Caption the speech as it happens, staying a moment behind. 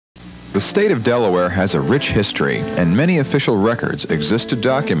The state of Delaware has a rich history, and many official records exist to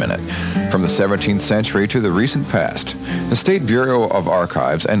document it. From the 17th century to the recent past, the State Bureau of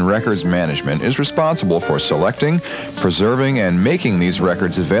Archives and Records Management is responsible for selecting, preserving, and making these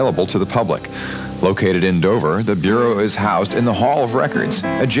records available to the public. Located in Dover, the Bureau is housed in the Hall of Records,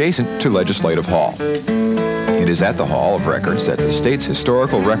 adjacent to Legislative Hall. It is at the Hall of Records that the state's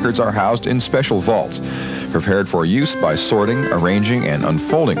historical records are housed in special vaults, prepared for use by sorting, arranging, and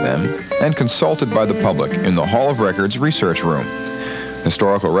unfolding them, and consulted by the public in the Hall of Records Research Room.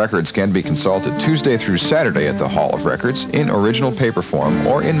 Historical records can be consulted Tuesday through Saturday at the Hall of Records in original paper form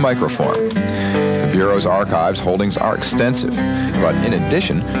or in microform. The Bureau's archives holdings are extensive, but in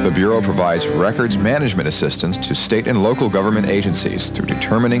addition, the Bureau provides records management assistance to state and local government agencies through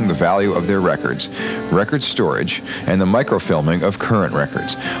determining the value of their records, record storage, and the microfilming of current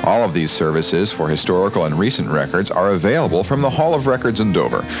records. All of these services for historical and recent records are available from the Hall of Records in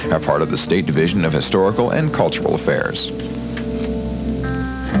Dover, a part of the State Division of Historical and Cultural Affairs.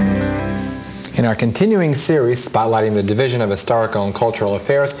 In our continuing series spotlighting the Division of Historical and Cultural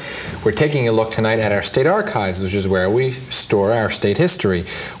Affairs, we're taking a look tonight at our state archives, which is where we store our state history.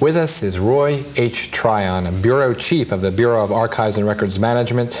 With us is Roy H. Tryon, a bureau chief of the Bureau of Archives and Records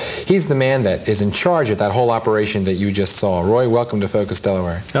Management. He's the man that is in charge of that whole operation that you just saw. Roy, welcome to Focus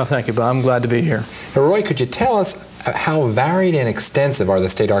Delaware. Oh, thank you, Bob. I'm glad to be here. Now, Roy, could you tell us how varied and extensive are the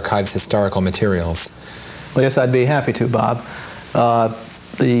state archives' historical materials? Well, yes, I'd be happy to, Bob.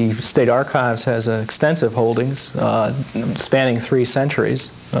 The State Archives has extensive holdings spanning 3 centuries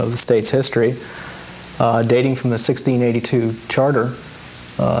of the state's history, dating from the 1682 charter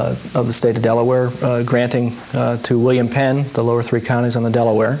of the state of Delaware, granting to William Penn the lower 3 counties on the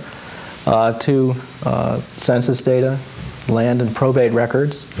Delaware, to census data, land and probate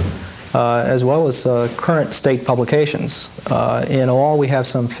records, as well as current state publications. In all, we have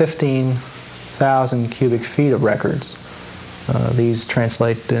some 15,000 cubic feet of records. These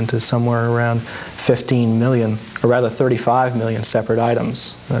translate into somewhere around 15 million, or rather 35 million separate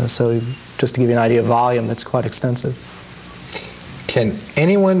items. So just to give you an idea of volume, that's quite extensive. Can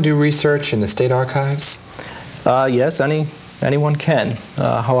anyone do research in the state archives? Yes, anyone can.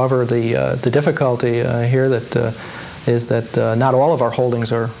 However, the difficulty here is that not all of our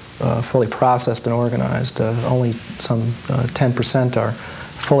holdings are fully processed and organized. Only some 10% are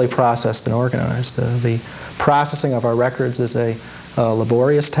fully processed and organized. The processing of our records is a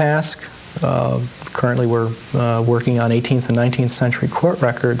laborious task. Currently we're working on 18th and 19th century court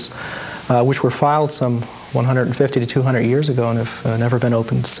records, which were filed some 150 to 200 years ago and have never been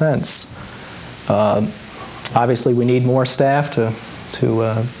opened since. Obviously we need more staff to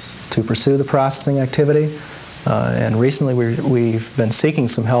pursue the processing activity, and recently we've been seeking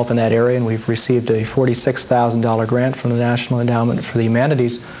some help in that area, and we've received a $46,000 grant from the National Endowment for the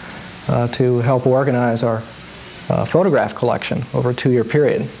Humanities to help organize our photograph collection over a 2-year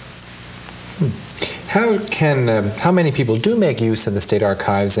period. How many people do make use of the state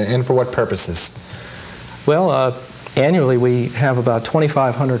archives, and for what purposes? Well, annually we have about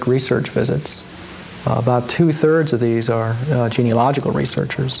 2,500 research visits. About 2/3 of these are genealogical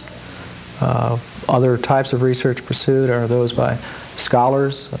researchers. Other types of research pursued are those by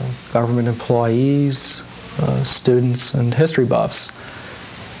scholars, government employees, students, and history buffs.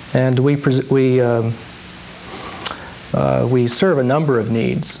 And we serve a number of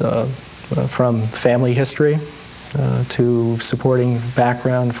needs, from family history to supporting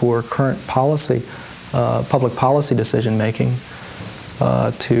background for current policy, public policy decision making,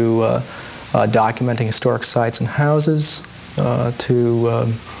 to documenting historic sites and houses,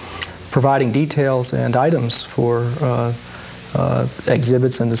 to providing details and items for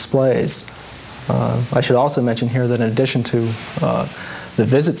exhibits and displays. I should also mention here that in addition to the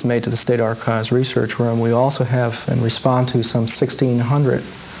visits made to the State Archives Research Room, we also have and respond to some 1,600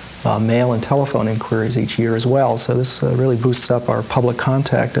 mail and telephone inquiries each year as well. So this really boosts up our public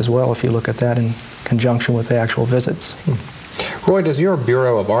contact as well, if you look at that in conjunction with the actual visits. Roy, does your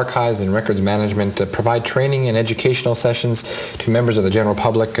Bureau of Archives and Records Management provide training and educational sessions to members of the general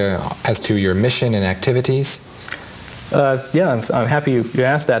public as to your mission and activities? Yeah, I'm happy you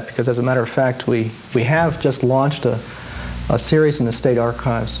asked that, because as a matter of fact, we have just launched a series in the State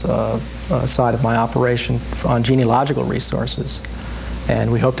Archives side of my operation on genealogical resources.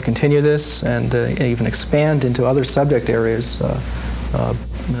 And we hope to continue this and even expand into other subject areas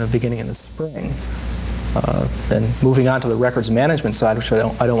beginning in the spring. And moving on to the records management side, which I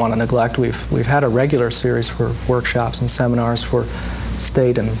don't want to neglect, we've had a regular series for workshops and seminars for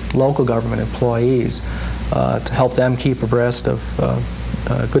state and local government employees to help them keep abreast of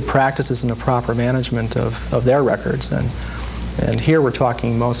good practices in the proper management of their records. And here we're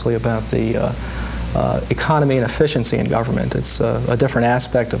talking mostly about the economy and efficiency in government. It's a different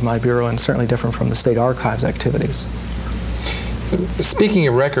aspect of my bureau and certainly different from the State Archives activities. Speaking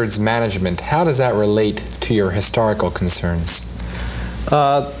of records management, how does that relate to your historical concerns?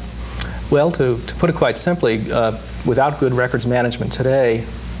 Well, to put it quite simply, without good records management today,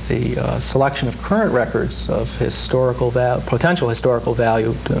 the selection of current records of potential historical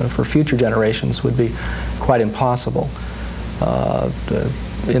value for future generations would be quite impossible.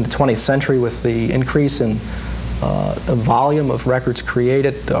 In the 20th century, with the increase in volume of records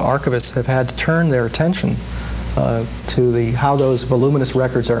created, archivists have had to turn their attention to how those voluminous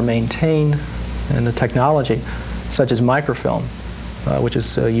records are maintained and the technology, such as microfilm, which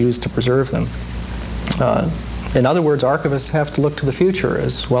is used to preserve them. In other words, archivists have to look to the future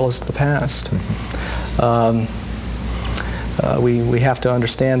as well as the past. We have to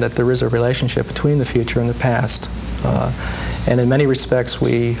understand that there is a relationship between the future and the past. And in many respects,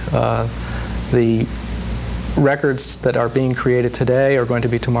 the records that are being created today are going to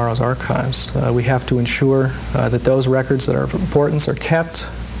be tomorrow's archives. We have to ensure that those records that are of importance are kept,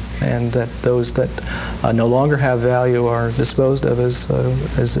 and that those that no longer have value are disposed of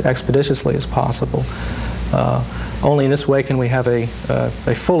as expeditiously as possible. Only in this way can we have a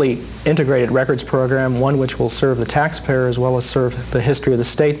fully integrated records program, one which will serve the taxpayer as well as serve the history of the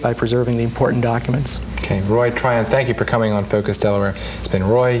state by preserving the important documents. Okay, Roy Tryon, thank you for coming on Focus Delaware. It's been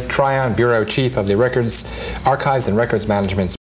Roy Tryon, Bureau Chief of the Archives and Records Management.